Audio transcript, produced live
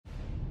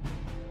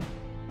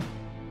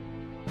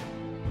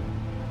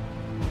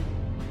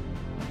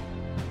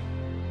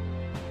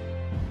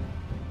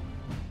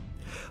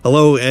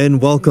Hello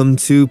and welcome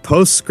to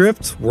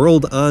Postscript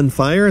World on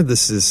Fire.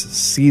 This is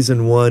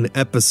Season 1,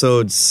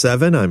 Episode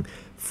 7. I'm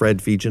Fred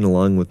Fegan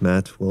along with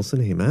Matt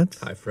Wilson. Hey, Matt.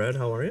 Hi, Fred.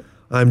 How are you?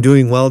 I'm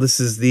doing well. This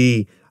is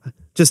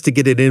just to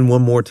get it in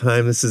one more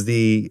time, this is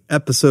the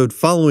episode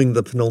following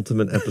the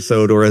penultimate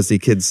episode, or as the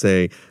kids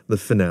say, the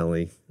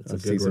finale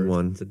of Season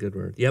 1. It's a good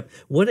word. Yep.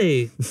 What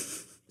a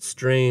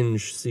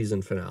strange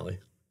season finale.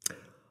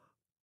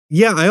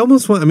 Yeah, it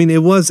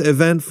was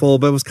eventful,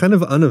 but it was kind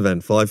of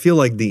uneventful. I feel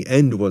like the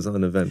end was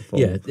uneventful.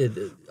 Yeah,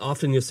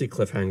 often you'll see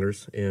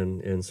cliffhangers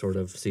in sort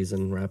of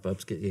season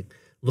wrap-ups, get you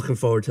looking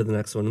forward to the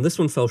next one. And this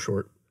one fell a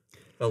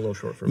little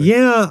short for me.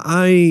 Yeah,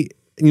 I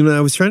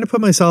was trying to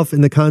put myself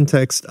in the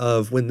context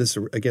of when it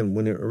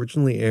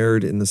originally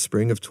aired in the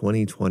spring of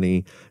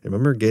 2020. I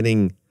remember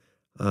getting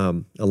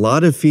a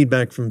lot of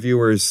feedback from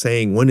viewers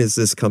saying, when is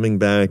this coming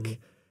back?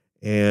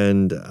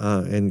 And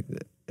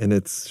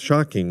it's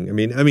shocking. I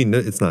mean,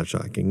 it's not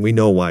shocking. We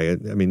know why.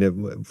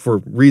 For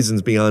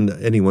reasons beyond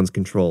anyone's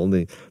control,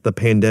 the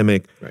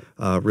pandemic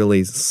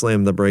really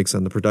slammed the brakes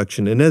on the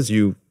production. And as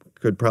you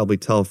could probably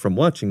tell from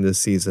watching this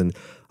season,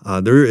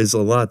 there is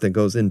a lot that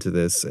goes into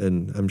this.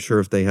 And I'm sure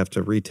if they have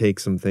to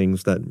retake some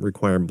things that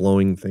require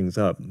blowing things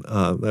up,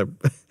 that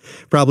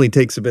probably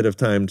takes a bit of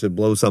time to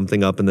blow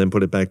something up and then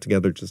put it back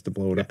together just to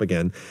blow it up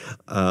again.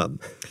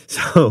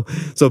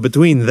 So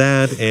between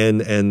that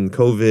and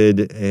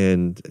COVID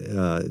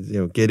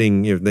and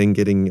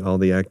getting all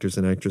the actors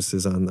and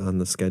actresses on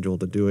the schedule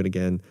to do it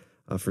again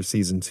for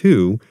season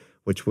 2,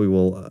 which we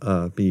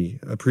will be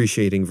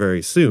appreciating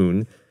very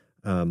soon.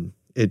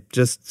 It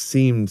just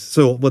seemed,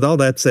 so with all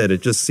that said,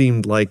 it just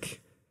seemed like,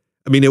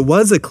 it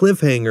was a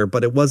cliffhanger,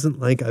 but it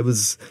wasn't like I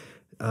was,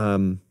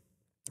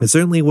 it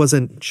certainly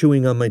wasn't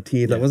chewing on my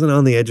teeth. Yeah. I wasn't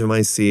on the edge of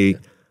my seat.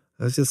 Yeah.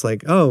 I was just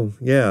like, oh,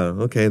 yeah,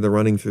 okay, they're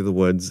running through the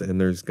woods and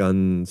there's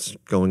guns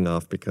going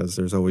off because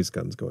there's always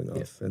guns going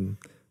off. Yeah. And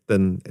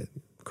then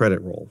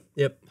credit roll.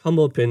 Yep,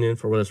 humble opinion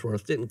for what it's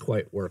worth. Didn't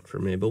quite work for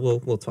me, but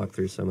we'll talk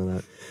through some of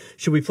that.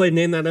 Should we play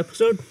Name That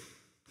Episode?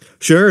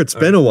 Sure, it's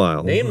been a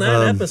while. Name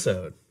that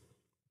episode.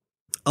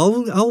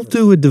 I'll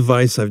do a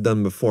device I've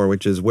done before,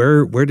 which is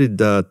where did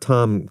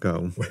Tom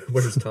go?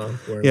 Where's Tom?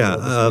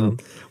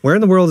 Where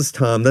in the world is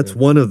Tom? That's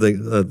one of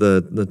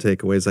the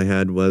takeaways I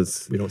had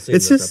was we don't see him in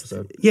this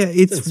episode. Yeah,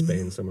 it's in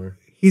Spain somewhere.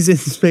 He's in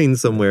Spain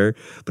somewhere,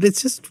 but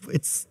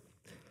it's.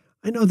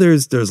 I know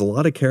there's a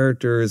lot of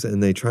characters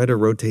and they try to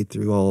rotate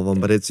through all of them,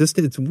 but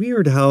it's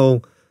weird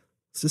how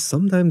it's just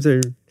sometimes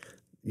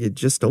you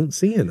just don't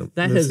see them.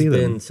 That has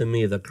been, to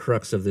me, the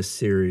crux of this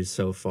series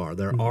so far.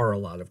 There are a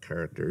lot of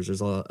characters.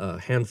 There's a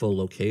handful of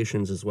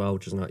locations as well,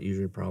 which is not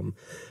usually a problem.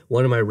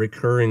 One of my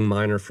recurring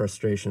minor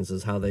frustrations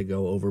is how they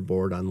go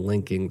overboard on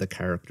linking the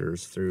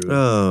characters through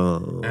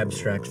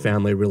abstract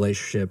family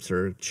relationships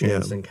or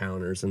chance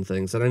encounters and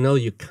things. And I know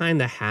you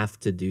kind of have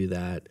to do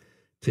that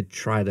to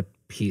try to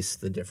piece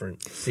the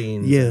different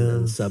scenes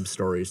and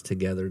sub-stories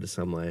together to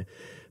some way.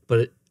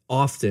 But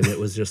often it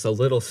was just a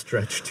little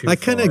stretch too far. I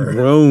kind of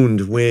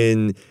groaned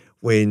when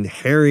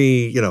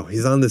Harry,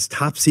 he's on this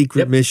top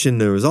secret mission.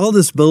 There was all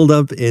this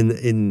buildup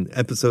in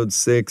episode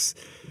 6,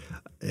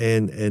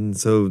 and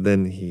so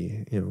then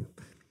he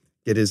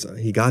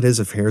got his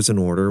affairs in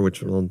order,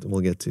 which we'll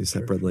get to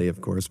separately,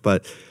 of course.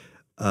 But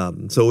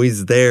so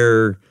he's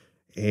there,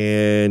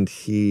 and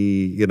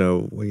he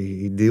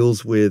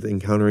deals with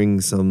encountering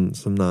some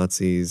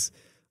Nazis,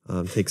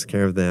 takes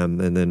care of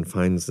them, and then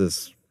finds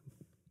this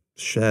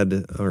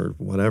shed or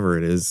whatever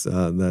it is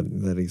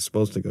that he's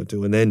supposed to go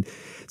to, and then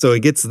so he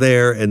gets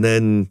there, and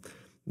then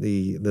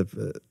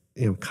the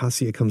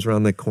Cassia comes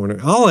around the corner.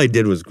 All I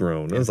did was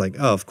groan. I was like,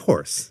 oh, of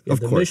course. And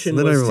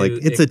then I was like,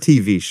 it's a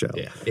TV show.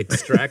 Yeah,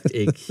 extract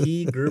a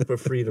key group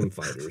of freedom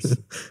fighters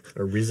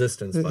or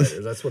resistance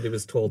fighters. That's what he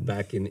was told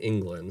back in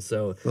England.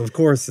 So of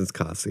course it's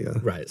Cassia.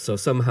 Right. So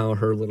somehow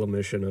her little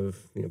mission of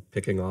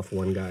picking off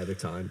one guy at a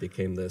time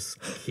became this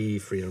key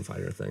freedom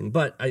fighter thing.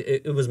 But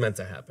it was meant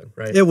to happen,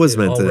 right? It was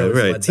meant to happen,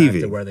 right? TV.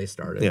 Back to where they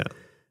started. Yeah.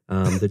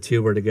 The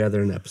two were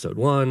together in episode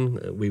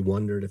 1. We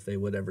wondered if they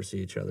would ever see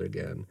each other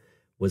again.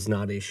 Was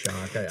not a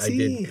shock. I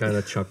did kind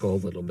of chuckle a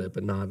little bit,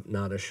 but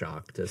not a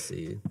shock to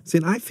see. See,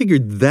 and I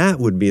figured that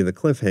would be the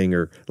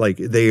cliffhanger. Like,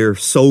 they are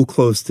so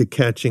close to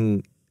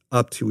catching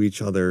up to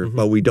each other,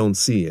 but we don't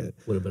see it.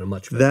 Would have been a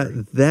much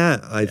better.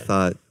 That I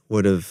thought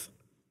would have.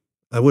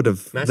 I would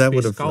have. That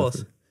would have. Call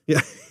us. Yeah.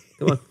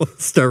 Come on.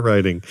 Start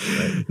writing.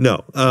 Right.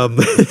 No.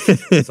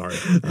 Sorry.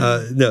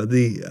 No.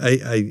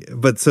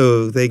 But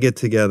so they get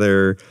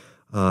together.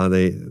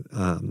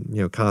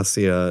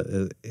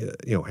 Cassia,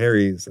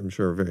 Harry's, I'm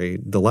sure, very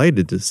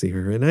delighted to see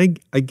her. And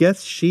I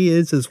guess she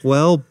is as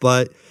well,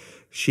 but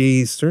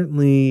she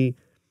certainly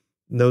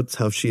notes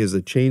how she is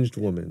a changed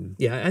woman.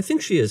 Yeah, I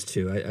think she is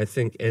too. I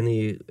think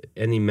any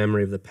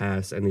memory of the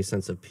past, any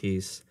sense of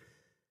peace.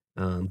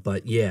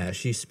 But yeah,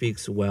 she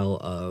speaks well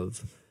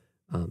of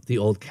the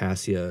old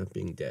Cassia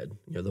being dead.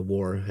 The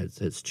war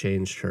has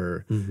changed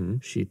her. Mm-hmm.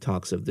 She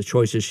talks of the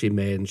choices she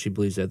made, and she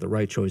believes they're the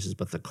right choices,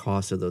 but the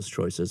cost of those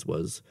choices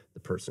was the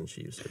person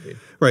she used to be.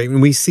 Right,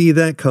 and we see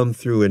that come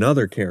through in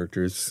other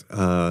characters,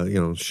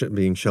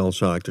 being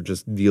shell-shocked or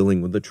just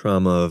dealing with the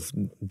trauma of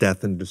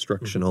death and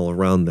destruction all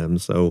around them.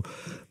 So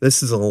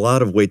this is a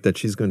lot of weight that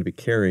she's going to be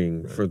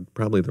carrying for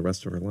probably the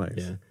rest of her life.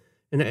 Yeah.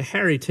 And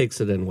Harry takes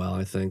it in well,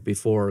 I think.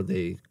 Before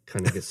they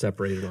kind of get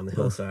separated on the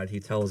hillside, he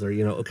tells her,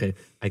 okay,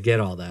 I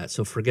get all that.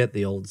 So forget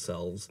the old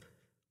selves.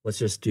 Let's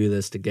just do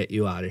this to get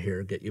you out of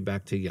here, get you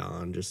back to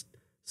Jan. Just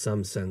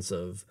some sense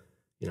of,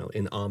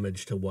 in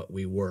homage to what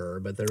we were.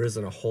 But there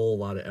isn't a whole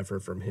lot of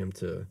effort from him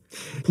to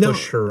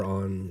push her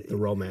on the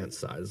romance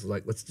side. It's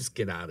like, let's just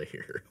get out of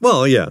here.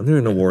 Well, yeah, they're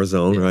in a war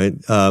zone, right?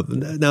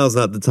 Now's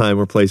not the time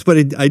or place.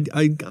 But I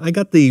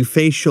got the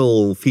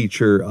facial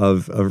feature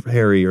of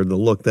Harry, or the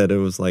look that it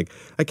was like,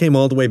 I came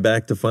all the way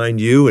back to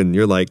find you, and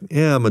you're like,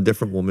 yeah, I'm a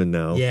different woman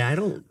now. Yeah, I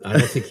don't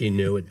think he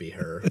knew it'd be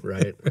her,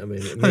 right? I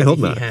mean, maybe I hope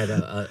he not. had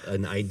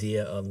an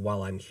idea of,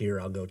 while I'm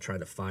here, I'll go try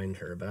to find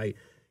her. But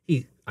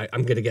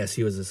I'm gonna guess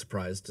he was as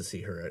surprised to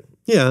see her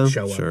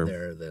show up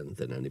there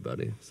than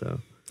anybody.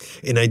 So,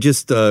 and I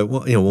just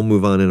we'll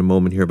move on in a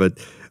moment here, but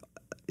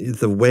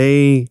the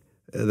way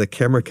the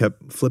camera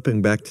kept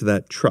flipping back to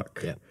that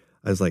truck,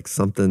 I was like,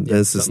 something.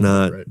 This is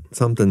not right.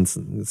 Something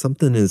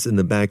is in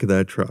the back of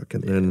that truck,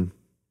 and then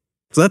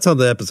so that's how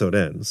the episode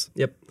ends.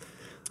 Yep.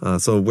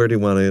 So where do you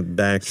want to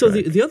backtrack? So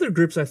the other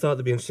groups I thought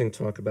would be interesting to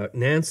talk about.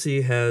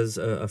 Nancy has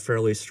a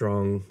fairly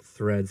strong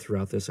thread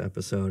throughout this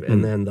episode,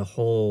 and then the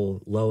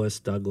whole Lois,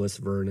 Douglas,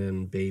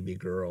 Vernon, baby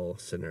girl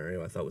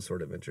scenario I thought was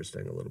sort of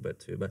interesting a little bit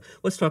too. But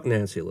let's talk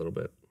Nancy a little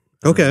bit.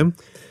 Okay.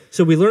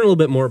 So we learn a little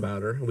bit more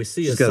about her. We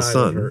see She's a got side a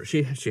son. of her.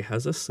 She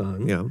has a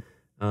son. Yeah.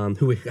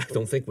 Who I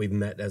don't think we've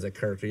met as a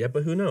character yet,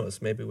 but who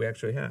knows? Maybe we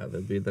actually have.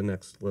 It'd be the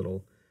next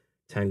little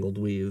tangled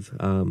weave.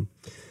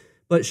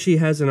 But she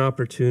has an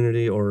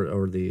opportunity,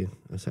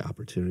 I say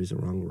opportunity is the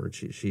wrong word.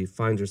 She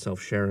finds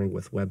herself sharing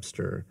with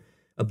Webster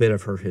a bit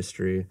of her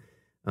history,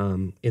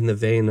 in the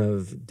vein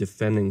of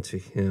defending to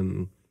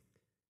him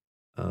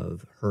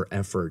of her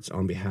efforts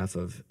on behalf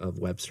of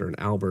Webster and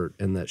Albert,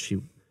 and that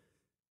she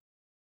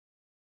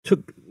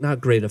took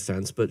not great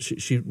offense, but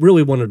she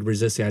really wanted to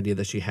resist the idea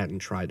that she hadn't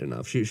tried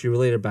enough. She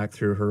related back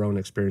through her own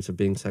experience of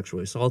being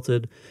sexually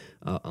assaulted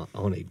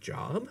on a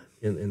job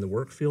in the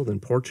work field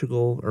in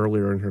Portugal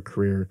earlier in her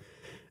career,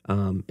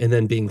 and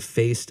then being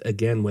faced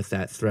again with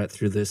that threat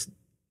through this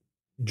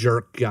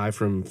jerk guy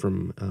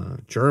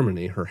from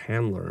Germany, her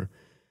handler.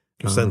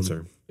 Her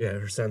censor. Yeah,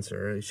 her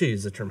censor. She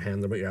used the term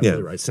handler, but you're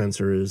absolutely right.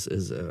 Censor is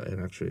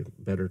an actually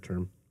better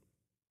term.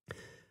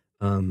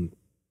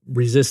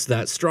 Resists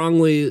that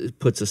strongly,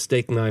 puts a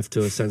steak knife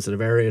to a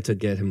sensitive area to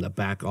get him to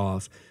back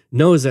off,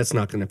 knows that's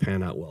not going to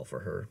pan out well for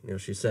her.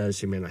 She says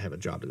she may not have a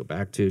job to go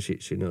back to.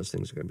 She knows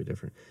things are going to be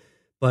different.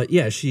 But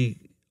yeah,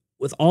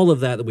 with all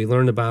of that we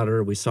learned about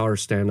her, we saw her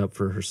stand up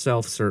for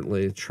herself,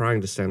 certainly,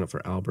 trying to stand up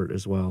for Albert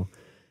as well.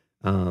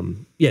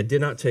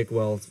 Did not take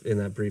well in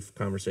that brief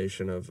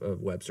conversation of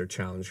Webster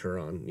challenged her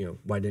on,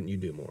 why didn't you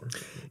do more?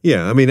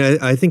 Yeah, I mean,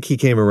 I think he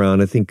came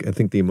around. I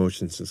think the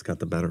emotions just got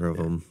the better of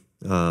him.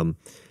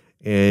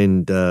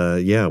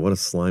 What a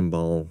slime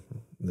ball.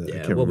 I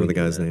can't remember the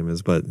guy's name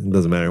is, but it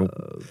doesn't matter.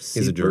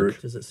 He's a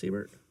jerk. Is it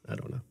Siebert? I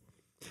don't know.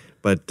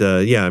 But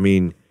I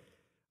mean,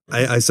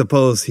 I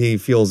suppose he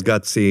feels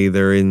gutsy.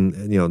 They're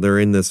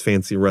in this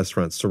fancy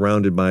restaurant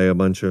surrounded by a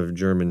bunch of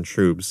German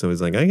troops. So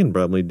he's like, I can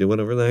probably do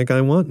whatever the heck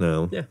I want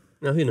now. Yeah,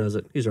 no, he knows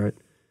it. He's right.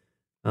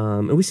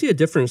 And we see a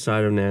different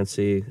side of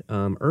Nancy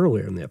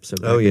earlier in the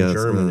episode back in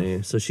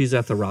Germany. So she's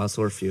at the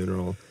Rosler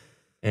funeral.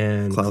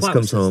 And Klaus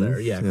comes home. There.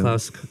 Yeah,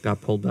 Klaus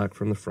got pulled back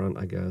from the front,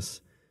 I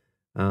guess.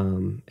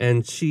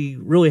 And she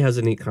really has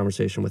a neat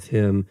conversation with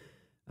him.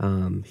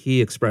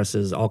 He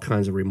expresses all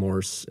kinds of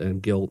remorse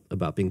and guilt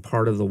about being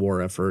part of the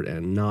war effort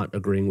and not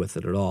agreeing with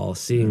it at all,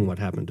 seeing what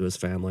happened to his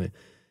family.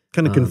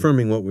 Kind of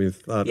confirming what we've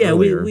thought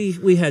earlier. Yeah,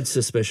 we had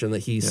suspicion that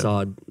he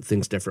saw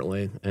things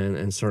differently,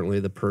 and certainly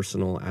the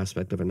personal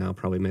aspect of it now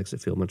probably makes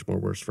it feel much more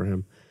worse for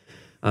him.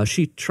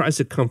 She tries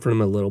to comfort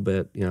him a little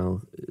bit,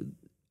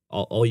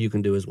 all you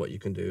can do is what you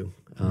can do.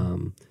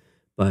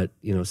 But,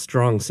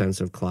 strong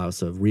sense of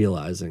Klaus of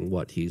realizing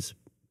what he's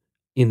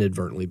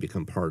inadvertently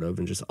become part of,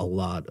 and just a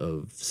lot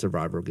of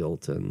survivor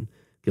guilt and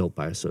guilt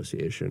by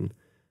association.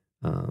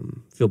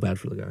 Feel bad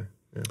for the guy.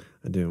 Yeah.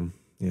 I do.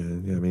 Yeah.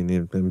 I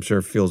mean, I'm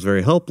sure feels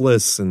very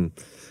helpless, and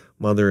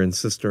mother and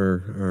sister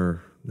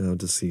are now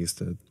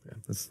deceased.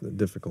 That's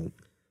difficult.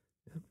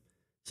 Yeah.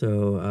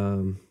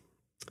 So,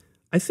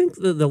 I think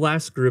the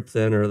last group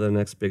then, or the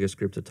next biggest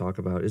group to talk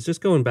about, is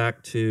just going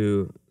back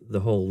to the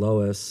whole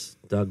Lois,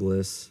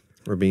 Douglas,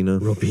 Robina,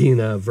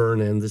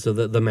 Vernon. So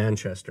the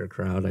Manchester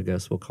crowd, I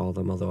guess we'll call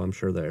them, although I'm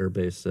sure the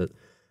airbase that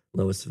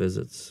Lois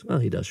visits, well,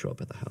 he does show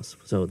up at the house.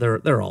 So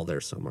they're all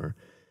there somewhere.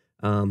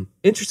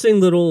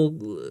 Interesting little,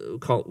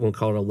 won't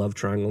call it a love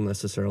triangle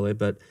necessarily,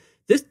 but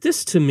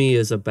this to me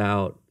is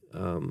about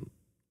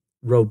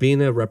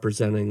Robina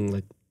representing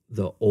like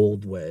the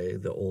old way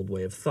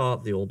of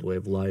thought, the old way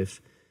of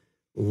life.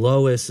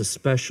 Lois,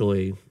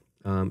 especially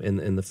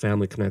in the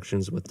family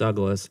connections with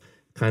Douglas,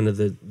 kind of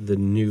the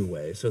new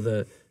way. So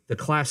the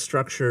class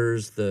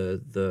structures,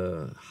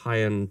 the high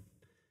and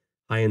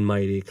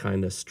mighty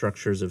kind of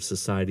structures of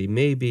society,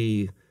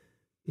 maybe,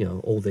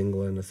 old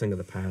England, a thing of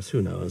the past.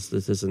 Who knows?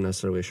 This isn't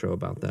necessarily a show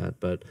about that,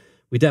 but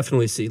we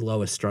definitely see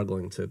Lois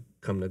struggling to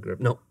come to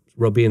grips. No,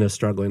 Robina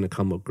struggling to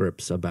come to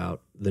grips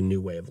about the new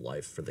way of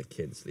life for the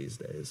kids these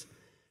days.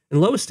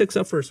 And Lois sticks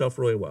up for herself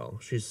really well.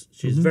 She's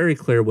very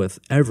clear with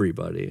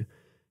everybody,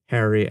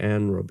 Harry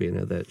and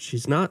Robina, that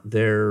she's not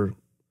there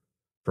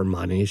for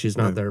money. She's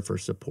not there for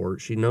support.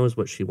 She knows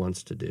what she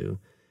wants to do.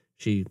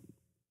 She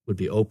would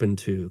be open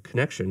to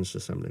connections to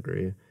some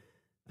degree.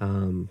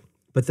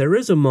 But there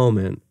is a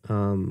moment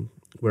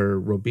where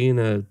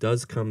Robina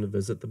does come to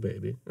visit the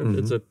baby. And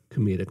it's a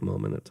comedic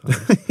moment at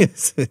times.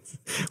 Yes,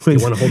 you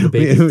want to hold the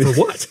baby for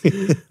what?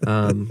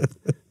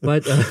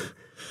 But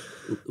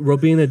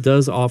Robina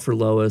does offer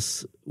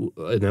Lois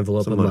an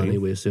envelope of money,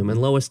 we assume,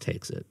 and Lois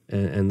takes it.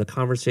 And the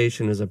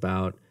conversation is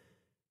about,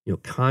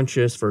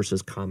 conscious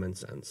versus common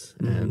sense.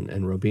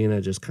 And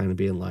Robina just kind of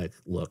being like,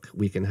 look,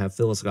 we can have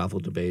philosophical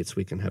debates.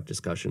 We can have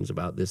discussions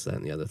about this, that,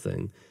 and the other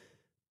thing.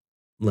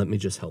 Let me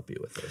just help you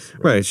with this.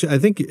 Right. I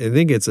think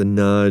it's a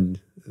nod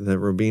that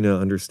Robina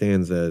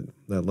understands that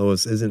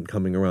Lois isn't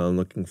coming around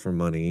looking for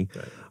money.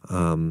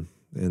 Right.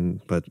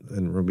 And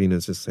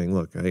Robina's just saying,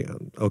 look,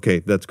 okay,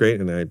 that's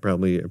great, and I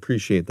probably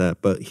appreciate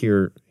that, but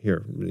here,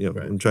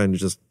 I'm trying to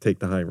just take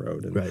the high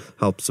road and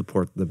help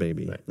support the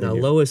baby. Right. Now,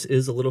 Lois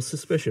is a little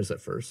suspicious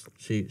at first.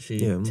 She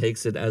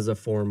takes it as a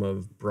form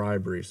of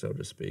bribery, so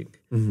to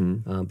speak,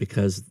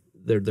 because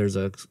there's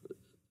a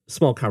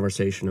small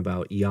conversation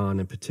about Jan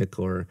in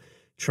particular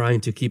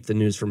trying to keep the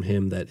news from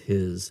him that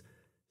his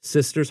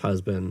sister's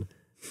husband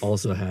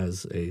also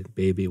has a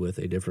baby with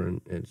a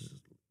different.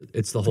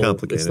 It's the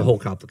whole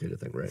complicated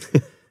thing, right?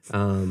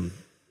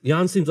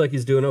 Jan seems like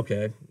he's doing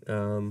okay.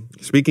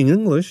 Speaking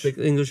English.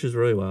 English is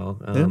really well.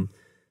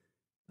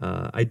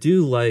 I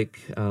do like,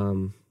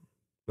 well,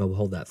 we'll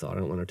hold that thought. I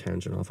don't want to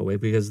tangent off away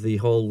because the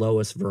whole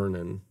Lois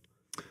Vernon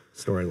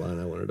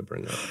storyline I wanted to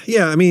bring up.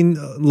 Yeah, I mean,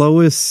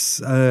 Lois,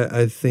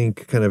 I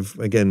think kind of,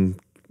 again,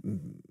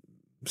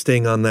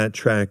 staying on that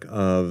track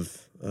of,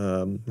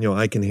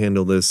 I can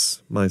handle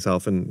this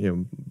myself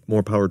and,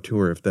 more power to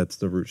her if that's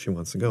the route she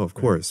wants to go, of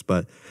course.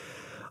 But,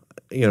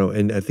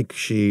 and I think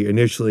she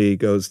initially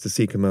goes to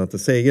seek him out to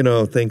say,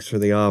 thanks for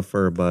the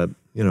offer, but,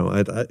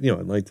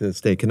 I'd like to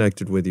stay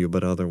connected with you,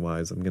 but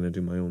otherwise I'm going to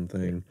do my own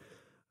thing.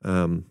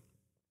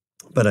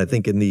 But I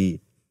think in the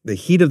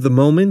heat of the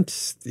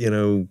moment,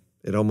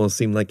 it almost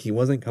seemed like he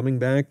wasn't coming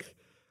back.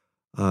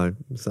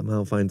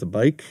 Somehow finds a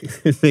bike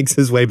and makes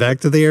his way back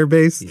to the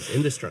airbase. He's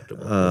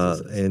indestructible.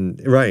 And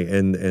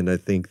I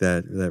think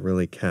that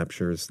really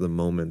captures the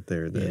moment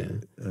there.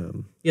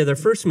 Their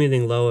first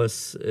meeting,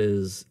 Lois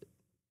is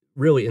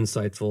really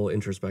insightful,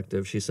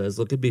 introspective. She says,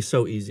 look, it'd be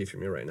so easy for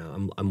me right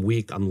now. I'm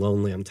weak, I'm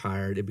lonely, I'm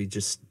tired. It'd be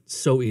just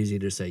so easy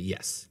to say,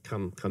 yes,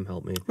 come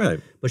help me. Right.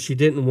 But she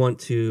didn't want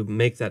to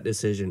make that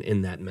decision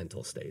in that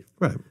mental state.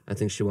 Right. I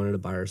think she wanted to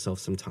buy herself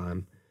some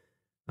time.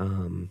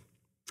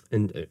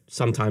 And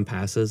some time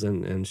passes,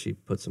 and she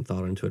put some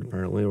thought into it,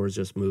 apparently, or was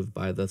just moved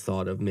by the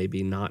thought of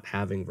maybe not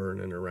having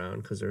Vernon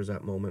around, because there's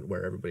that moment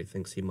where everybody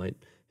thinks he might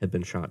have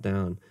been shot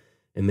down.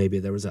 And maybe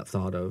there was that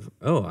thought of,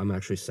 oh, I'm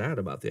actually sad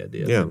about the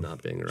idea of him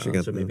not being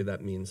around, so maybe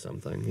that means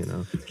something,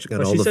 She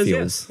got all the feels.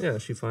 Yes. Yeah,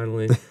 she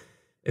finally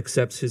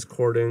accepts his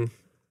courting.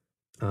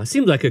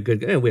 Seems like a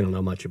good guy. We don't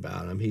know much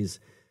about him. He's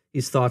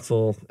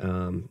thoughtful.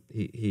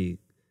 He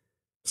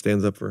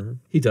stands up for her.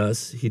 He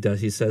does.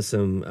 He says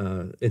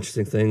some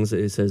interesting things.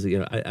 He says,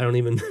 I don't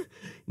even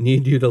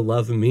need you to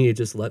love me.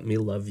 Just let me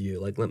love you.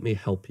 Like, let me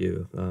help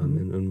you.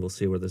 And we'll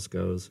see where this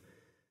goes.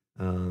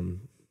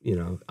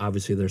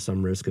 Obviously there's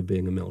some risk of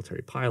being a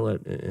military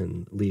pilot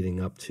and leading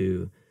up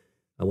to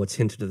what's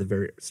hinted at the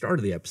very start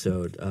of the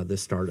episode, the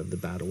start of the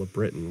Battle of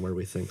Britain, where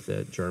we think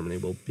that Germany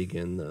will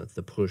begin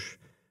the push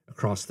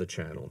across the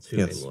channel to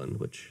England,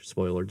 which,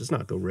 spoiler, does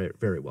not go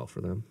very well for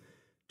them.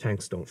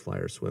 Tanks don't fly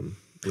or swim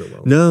real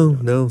well.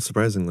 No,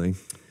 surprisingly.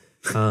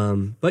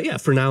 But yeah,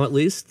 for now at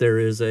least, there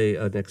is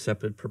an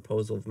accepted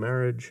proposal of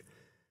marriage,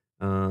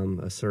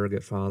 a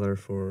surrogate father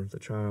for the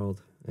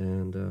child,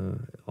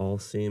 and all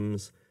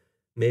seems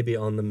maybe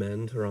on the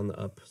mend or on the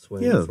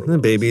upswing. Yeah, the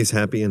baby's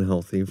happy and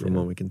healthy from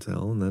what we can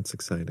tell, and that's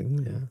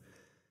exciting.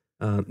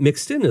 Yeah.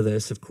 Mixed into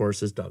this, of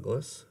course, is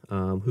Douglas,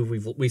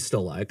 who we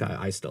still like.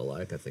 I still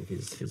like. I think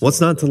he's what's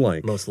not to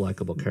like? Most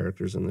likable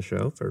characters in the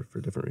show for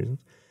different reasons.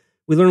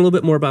 We learn a little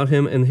bit more about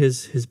him and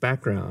his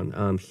background. I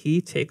only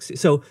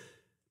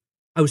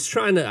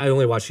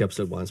watched the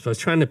episode once, but I was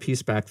trying to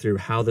piece back through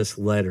how this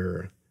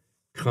letter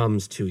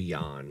comes to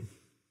Jan.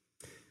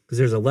 Because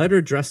there's a letter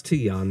addressed to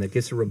Jan that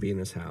gets to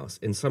Robina's house,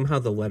 and somehow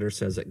the letter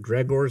says that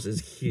Gregor's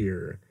is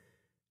here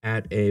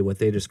at what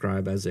they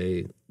describe as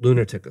a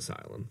lunatic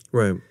asylum.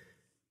 Right.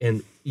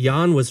 And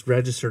Jan was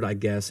registered, I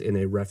guess, in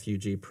a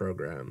refugee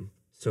program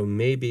So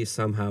maybe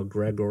somehow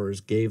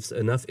Gregors gave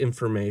enough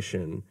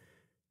information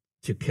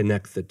to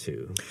connect the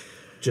two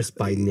just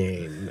by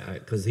name,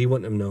 because he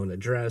wouldn't have known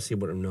address, he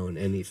wouldn't have known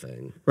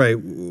anything. Right.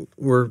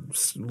 We're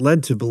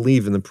led to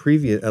believe in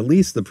at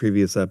least the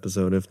previous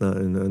episode, if not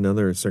in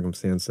another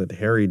circumstance, that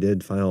Harry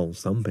did file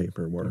some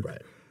paperwork.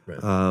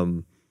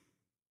 Right.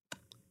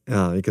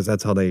 Because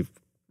that's how they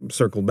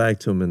circled back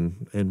to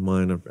him and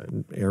wanted to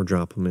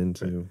airdrop him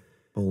into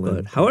Poland.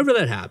 But however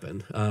that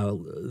happened,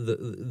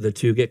 the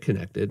two get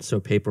connected, so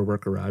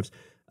paperwork arrives.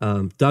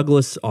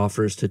 Douglas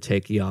offers to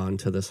take Jan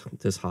to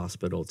this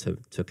hospital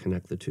to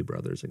connect the two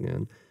brothers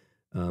again.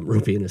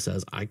 Rupina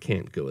says, "I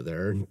can't go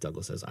there." And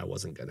Douglas says, "I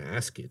wasn't going to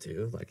ask you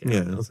to." It's like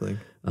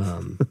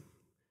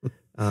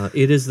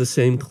it is the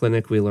same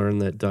clinic we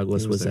learned that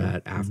Douglas was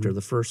at after the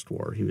first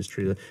war. He was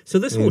treated. So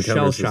this whole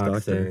shell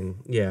shock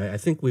thing, I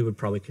think we would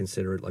probably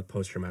consider it like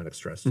post-traumatic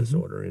stress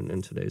disorder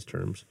in today's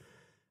terms.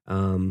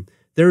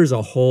 There is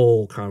a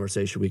whole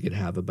conversation we could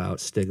have about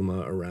stigma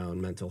around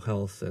mental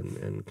health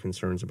and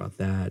concerns about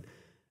that.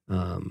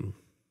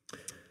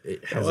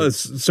 It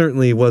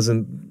certainly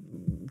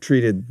wasn't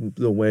treated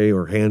the way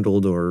or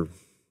handled or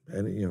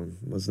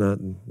was not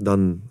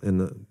done in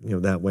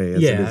that way.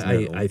 As it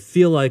is now. I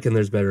feel like, and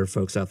there's better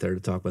folks out there to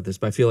talk about this,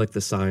 but I feel like the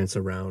science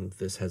around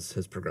this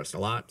has progressed a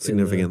lot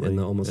significantly in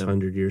the almost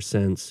 100 years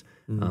since.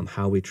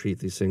 How we treat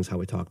these things, how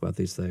we talk about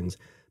these things.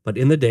 But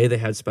in the day, they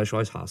had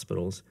specialized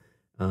hospitals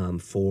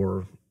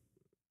for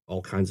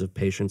all kinds of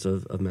patients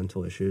of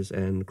mental issues.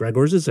 And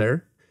Gregors is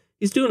there.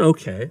 He's doing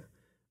okay.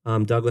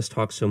 Douglas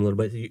talks to him a little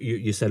bit.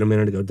 You said a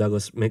minute ago,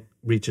 Douglas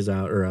reaches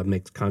out or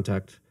makes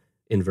contact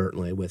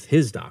inadvertently with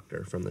his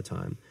doctor from the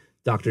time.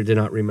 Doctor did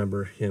not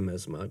remember him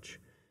as much.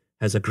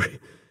 Has a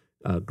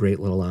great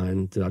little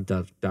line.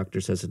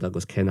 Doctor says to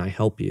Douglas, "Can I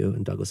help you?"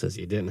 And Douglas says,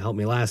 "You didn't help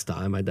me last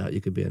time. I doubt you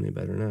could be any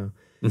better now."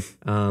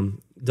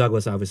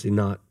 Douglas obviously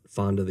not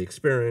fond of the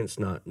experience,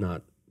 not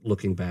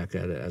looking back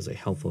at it as a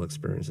helpful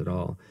experience at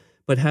all,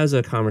 but has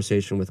a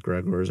conversation with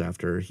Gregors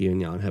after he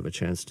and Jan have a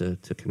chance to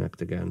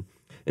connect again,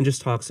 and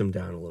just talks him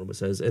down a little bit,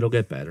 says, "It'll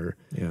get better."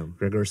 Yeah.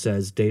 Gregor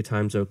says,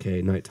 "Daytime's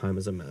okay, nighttime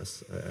is a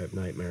mess. I have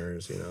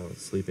nightmares,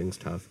 sleeping's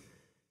tough."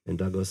 And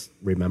Douglas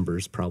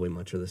remembers probably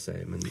much of the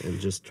same and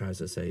just tries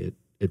to say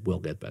it will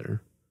get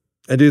better.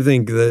 I do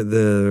think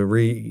the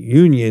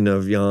reunion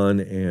of Jan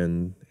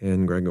and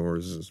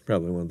Gregors is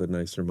probably one of the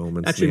nicer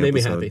moments. Actually in the made me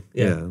episode. happy.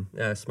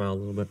 Yeah, I smiled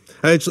a little bit.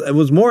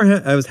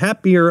 I was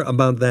happier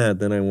about that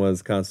than I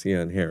was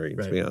Cassia and Harry,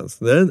 to be honest.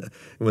 Then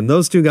when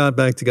those two got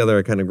back together,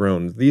 I kind of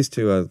groaned. These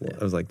two, I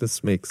was like,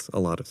 this makes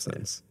a lot of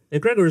sense. Yeah.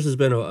 And Gregors has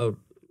been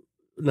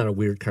not a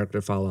weird character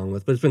to follow along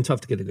with, but it's been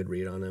tough to get a good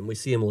read on him. We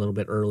see him a little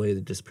bit early,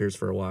 that disappears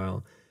for a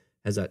while,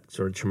 has that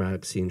sort of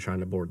traumatic scene trying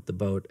to board the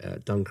boat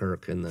at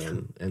Dunkirk, and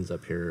then ends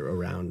up here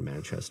around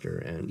Manchester.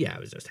 And I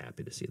was just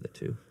happy to see the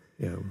two.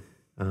 Yeah.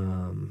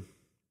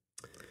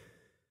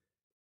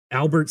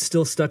 Albert's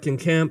still stuck in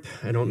camp.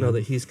 I don't know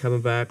that he's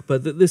coming back,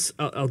 but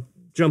I'll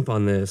jump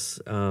on this.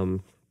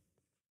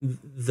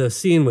 The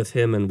scene with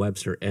him and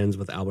Webster ends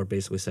with Albert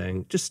basically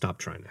saying, "Just stop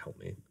trying to help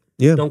me.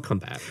 Yeah. Don't come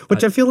back."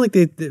 Which I feel like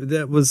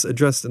that was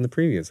addressed in the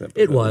previous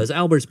episode. It was.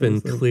 Albert's been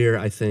clear,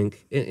 I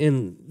think.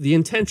 And the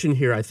intention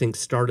here, I think,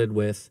 started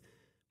with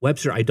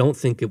Webster. I don't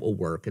think it will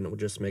work, and it will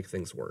just make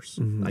things worse.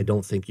 I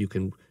don't think you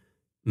can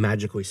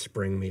magically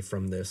spring me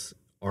from this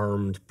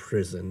armed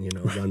prison,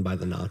 run by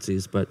the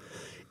Nazis. But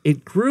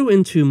it grew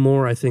into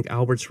more, I think,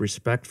 Albert's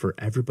respect for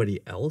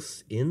everybody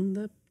else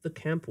in the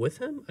camp with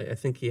him. I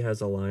think he has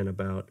a line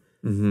about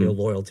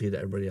loyalty to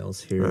everybody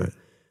else here. Right.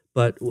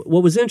 But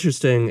what was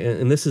interesting,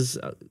 and this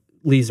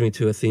leads me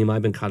to a theme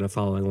I've been kind of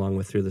following along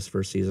with through this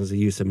first season, is the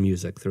use of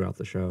music throughout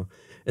the show.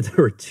 And there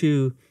were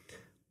two.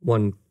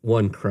 One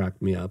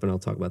cracked me up, and I'll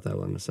talk about that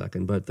one in a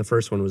second. But the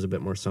first one was a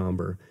bit more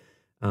somber.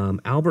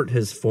 Albert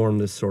has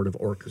formed this sort of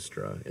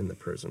orchestra in the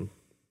prison.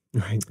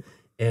 Right.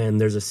 And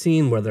there's a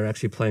scene where they're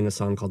actually playing a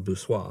song called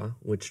Boussoir,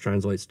 which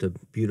translates to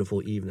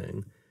Beautiful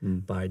Evening,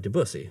 by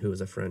Debussy, who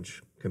was a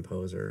French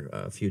composer,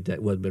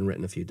 had been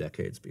written a few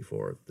decades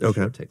before the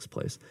show takes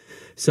place.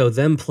 So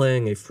them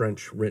playing a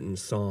French-written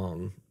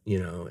song,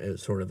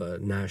 is sort of a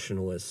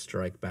nationalist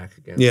strike back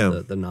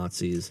against the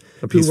Nazis,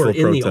 who were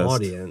in the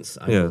audience,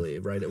 I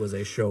believe, right? It was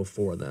a show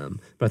for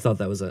them. But I thought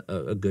that was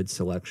a good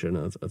selection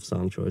of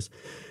song choice.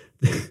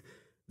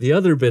 The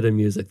other bit of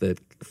music that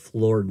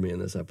floored me in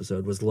this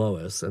episode was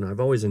Lois, and I've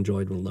always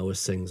enjoyed when Lois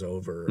sings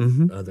over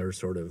other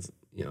sort of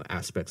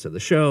aspects of the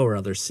show or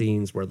other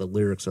scenes where the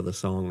lyrics of the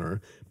song are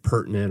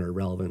pertinent or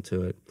relevant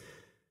to it.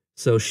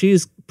 So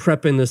she's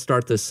prepping to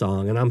start this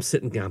song, and I'm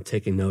sitting down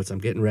taking notes. I'm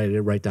getting ready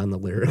to write down the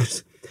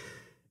lyrics.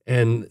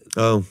 And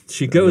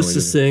she goes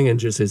to sing and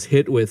just is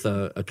hit with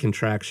a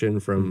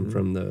contraction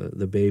from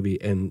the baby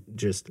and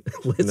just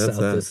lets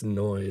out this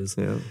noise.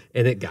 Yeah.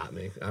 And it got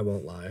me. I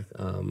won't lie.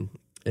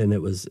 And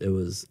it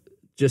was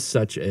just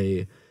such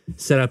a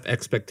set up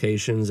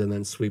expectations and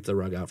then sweep the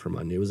rug out from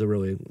under. It was a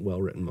really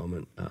well written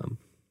moment,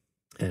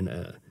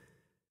 and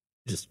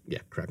just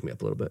cracked me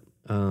up a little bit.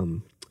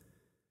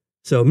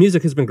 So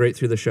music has been great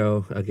through the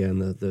show. Again,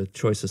 the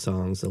choice of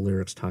songs, the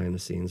lyrics tie into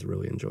scenes,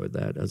 really enjoyed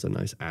that as a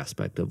nice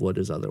aspect of what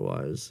is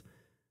otherwise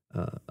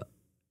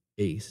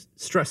a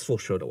stressful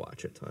show to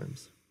watch at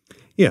times.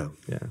 Yeah.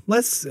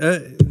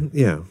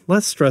 Yeah.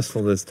 Less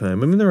stressful this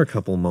time. I mean, there were a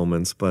couple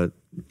moments, but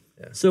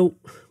Yeah. So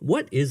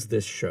what is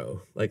this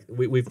show? Like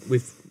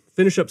we've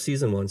finished up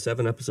season 1,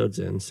 7 episodes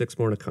in, 6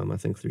 more to come, I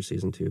think, through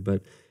season 2.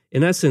 But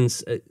in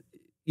essence,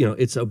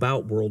 it's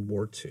about World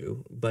War II,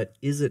 but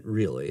is it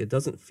really? It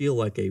doesn't feel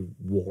like a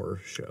war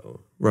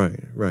show. Right.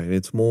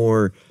 It's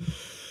more,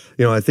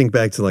 I think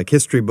back to like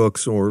history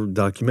books or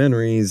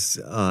documentaries.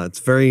 It's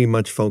very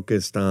much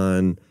focused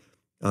on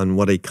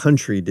what a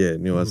country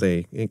did, as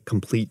a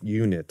complete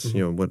unit.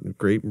 What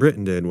Great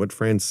Britain did, what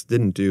France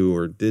didn't do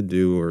or did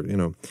do,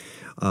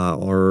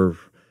 or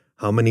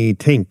how many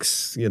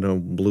tanks,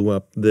 blew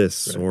up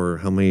this, right, or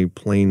how many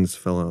planes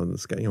fell out of the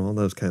sky, all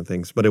those kind of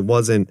things. But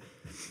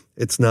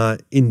it's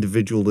not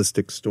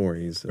individualistic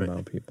stories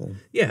about people.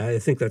 Yeah, I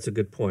think that's a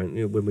good point.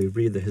 When we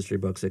read the history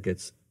books, it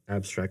gets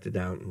abstracted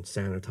out and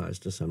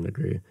sanitized to some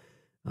degree.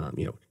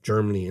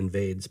 Germany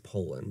invades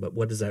Poland, but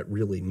what does that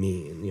really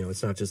mean?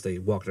 It's not just they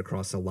walked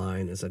across a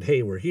line and said,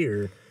 "Hey, we're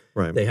here."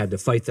 Right. They had to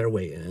fight their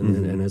way in,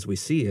 Mm-hmm. and as we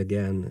see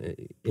again,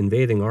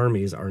 invading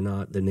armies are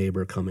not the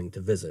neighbor coming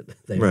to visit.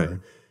 They are.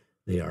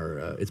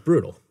 It's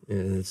brutal,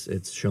 and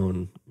it's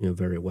shown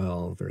very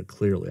well, very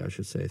clearly, I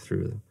should say,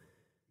 through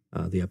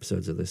the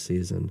episodes of this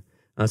season.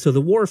 So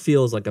the war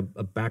feels like a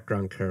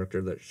background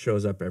character that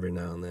shows up every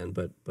now and then,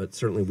 but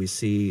certainly we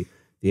see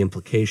the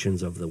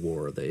implications of the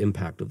war, the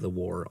impact of the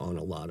war on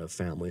a lot of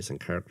families and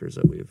characters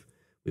that we've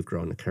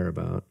grown to care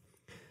about.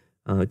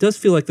 It does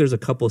feel like there's a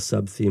couple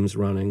sub themes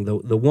running.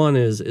 The one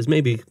is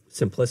maybe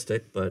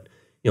simplistic, but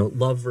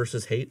love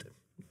versus hate.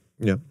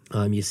 Yeah.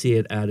 You see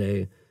it at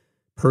a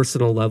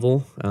personal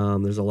level.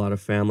 There's a lot of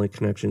family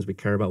connections we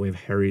care about. We have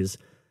Harry's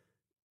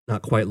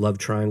not quite love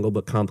triangle,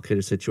 but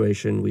complicated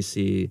situation. We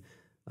see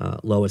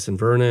Lois and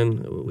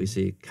Vernon. We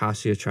see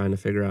Cassia trying to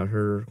figure out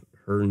her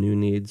new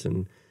needs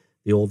and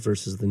the old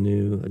versus the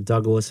new.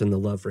 Douglas and the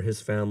love for his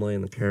family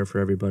and the care for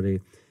everybody.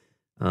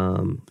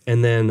 And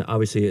then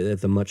obviously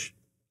at the much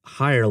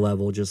higher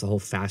level, just the whole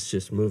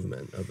fascist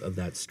movement of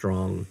that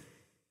strong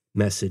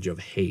message of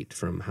hate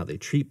from how they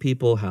treat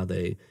people, how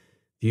they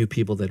view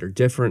people that are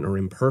different or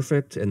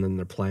imperfect, and then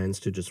their plans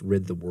to just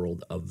rid the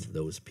world of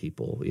those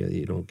people.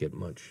 You don't get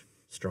much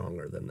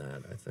stronger than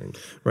that, I think.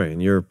 Right,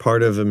 and you're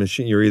part of a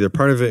machine. You're either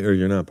part of it or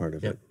you're not part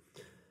of it.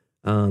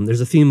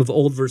 There's a theme of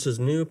old versus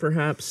new,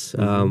 perhaps.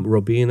 Mm-hmm.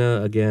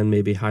 Robina, again,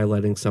 maybe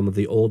highlighting some of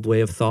the old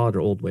way of thought or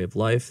old way of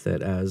life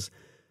that as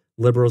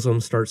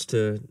liberalism starts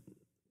to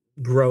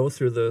grow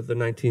through the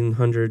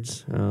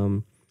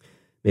 1900s,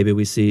 maybe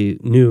we see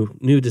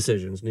new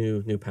decisions,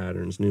 new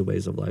patterns, new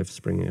ways of life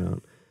springing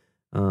out.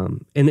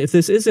 And if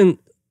this isn't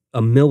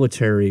a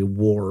military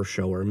war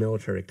show or a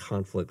military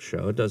conflict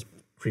show, it does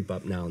creep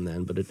up now and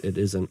then, but it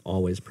isn't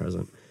always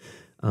present.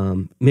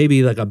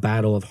 Maybe like a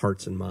battle of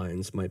hearts and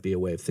minds might be a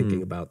way of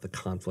thinking about the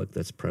conflict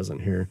that's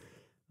present here.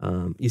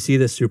 You see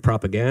this through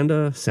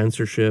propaganda,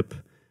 censorship.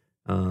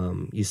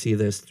 You see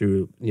this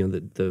through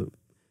the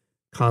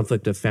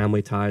conflict of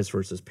family ties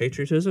versus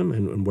patriotism,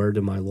 and where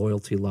do my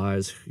loyalty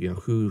lies?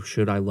 Who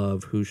should I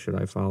love? Who should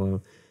I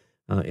follow?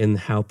 And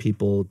how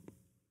people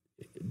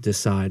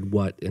decide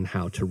what and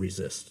how to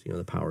resist.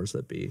 The powers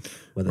that be,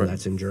 whether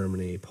that's in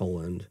Germany,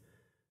 Poland,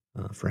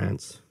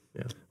 France.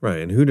 Yeah. Right,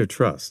 and who to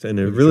trust. And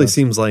it really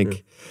seems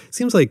like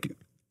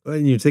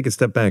when you take a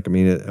step back, I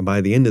mean,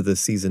 by the end of the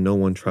season, no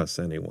one trusts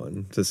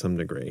anyone to some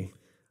degree,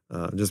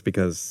 just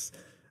because,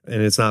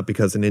 and it's not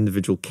because an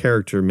individual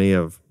character may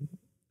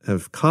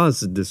have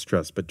caused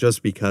distrust, but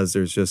just because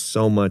there's just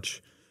so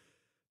much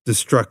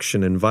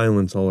destruction and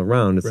violence all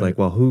around. It's like,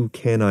 well, who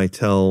can I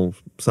tell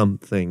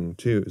something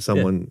to?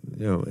 Someone,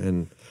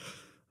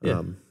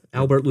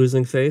 Albert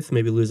losing faith,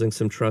 maybe losing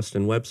some trust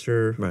in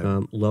Webster.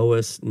 Right.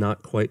 Lois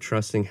not quite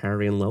trusting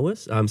Harry and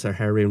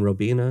Harry and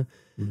Robina,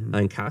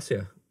 and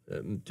Cassia.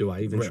 Do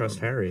I even trust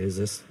Harry? Is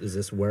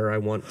this where I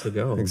want to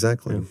go?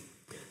 Exactly.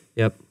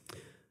 Yeah.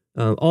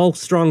 Yep. All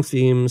strong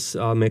themes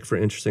make for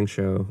an interesting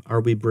show.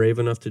 Are we brave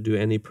enough to do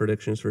any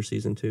predictions for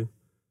season 2?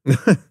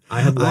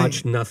 I have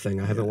watched nothing.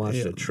 I haven't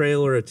watched a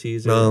trailer, a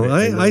teaser. No,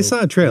 I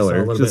saw a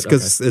trailer just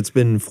because it's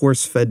been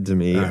force fed to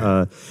me.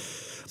 Right.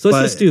 So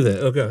let's just do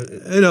that.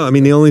 Okay. I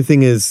mean, the only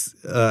thing is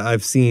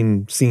I've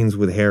seen scenes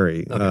with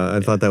Harry. I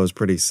thought that was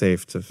pretty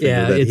safe to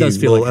figure that it does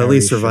feel will like at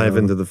least Harry's survive show.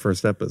 into the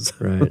first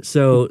episode. Right.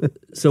 So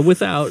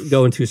without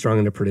going too strong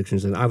into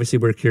predictions, and obviously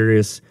we're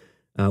curious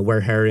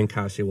where Harry and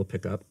Cassia will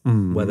pick up,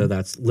 whether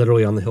that's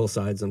literally on the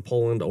hillsides in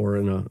Poland or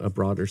in a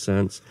broader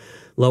sense.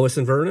 Lois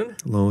and Vernon.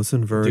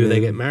 Do they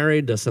get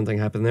married? Does something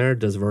happen there?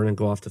 Does Vernon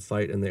go off to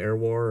fight in the air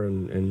war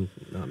and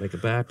not make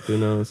it back? Who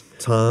knows?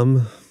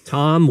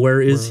 Tom,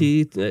 where is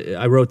he?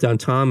 I wrote down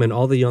Tom and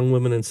all the young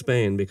women in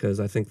Spain because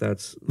I think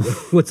that's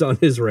what's on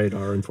his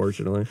radar,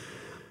 unfortunately.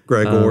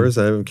 Gregor's.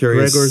 I'm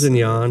curious. Gregor's and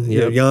Jan.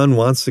 Yep. Jan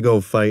wants to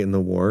go fight in the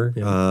war.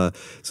 Yep.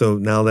 So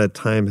now that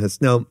time has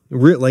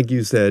like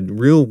you said,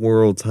 real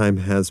world time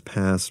has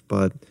passed,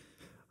 but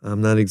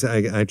I'm not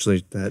exactly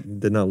actually that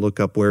did not look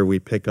up where we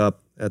pick up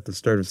at the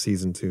start of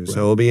season 2. So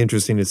it'll be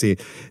interesting to see,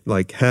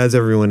 like, has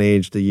everyone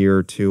aged a year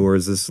or two, or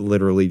is this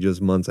literally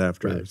just months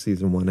after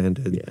season 1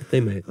 ended? Yeah,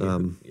 they may.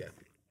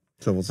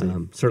 So we'll see.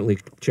 Certainly,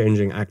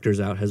 changing actors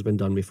out has been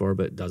done before,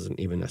 but doesn't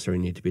even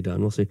necessarily need to be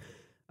done. We'll see.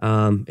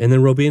 And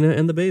then Robina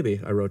and the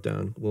baby, I wrote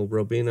down. Will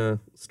Robina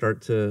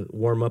start to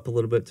warm up a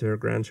little bit to her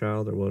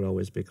grandchild, or will it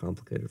always be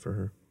complicated for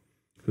her?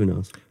 Who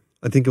knows?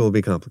 I think it will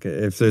be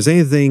complicated. If there's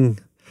anything,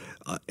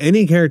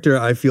 any character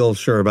I feel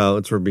sure about,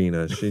 it's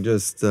Robina. She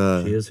just she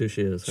is who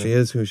she is. Huh? She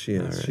is who she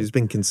is. Right. She's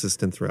been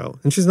consistent throughout,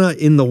 and she's not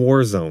in the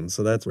war zone,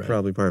 so that's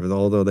probably part of it.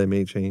 Although they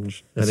may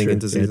change heading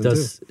into season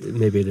 2.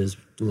 Maybe it is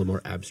a little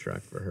more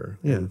abstract for her.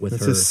 Yeah, with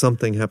it's her, just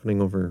something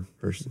happening over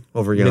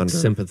yonder.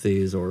 Mixed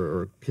sympathies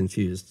or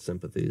confused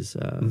sympathies.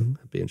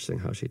 It'd be interesting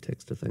how she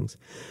takes to things.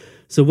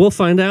 So we'll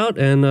find out,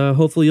 and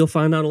hopefully you'll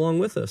find out along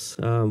with us.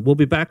 We'll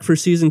be back for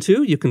season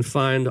 2. You can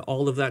find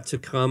all of that to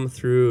come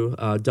through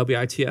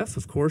WITF,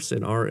 of course,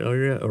 in our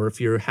area, or if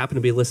you happen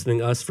to be listening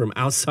to us from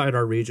outside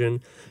our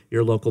region,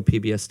 your local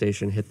PBS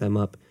station, hit them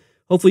up.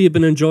 Hopefully you've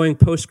been enjoying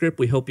Postscript.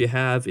 We hope you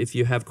have. If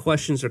you have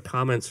questions or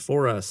comments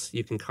for us,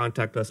 you can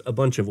contact us a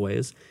bunch of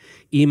ways.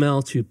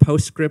 Email to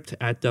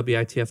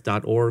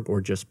postscript@witf.org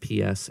or just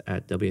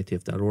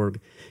ps@witf.org.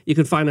 You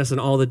can find us on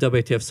all the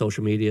WITF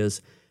social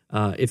medias.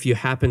 If you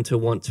happen to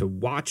want to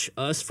watch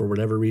us for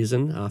whatever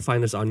reason,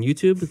 find us on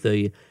YouTube,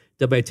 the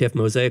WITF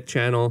Mosaic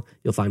channel.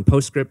 You'll find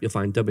Postscript, you'll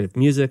find WITF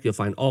Music, you'll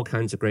find all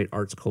kinds of great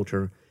arts,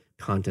 culture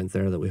content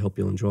there that we hope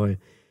you'll enjoy.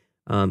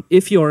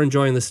 If you are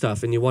enjoying this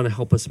stuff and you want to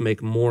help us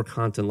make more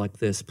content like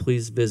this,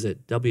 please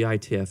visit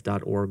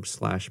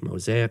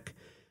witf.org/mosaic.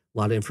 A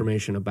lot of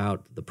information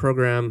about the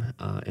program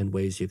and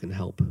ways you can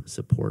help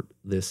support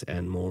this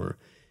and more.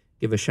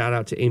 Give a shout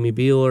out to Amy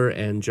Beeler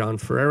and John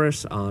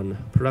Ferreris on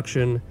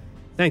production.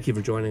 Thank you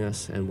for joining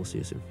us, and we'll see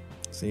you soon.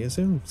 See you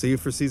soon. See you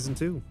for season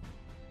 2.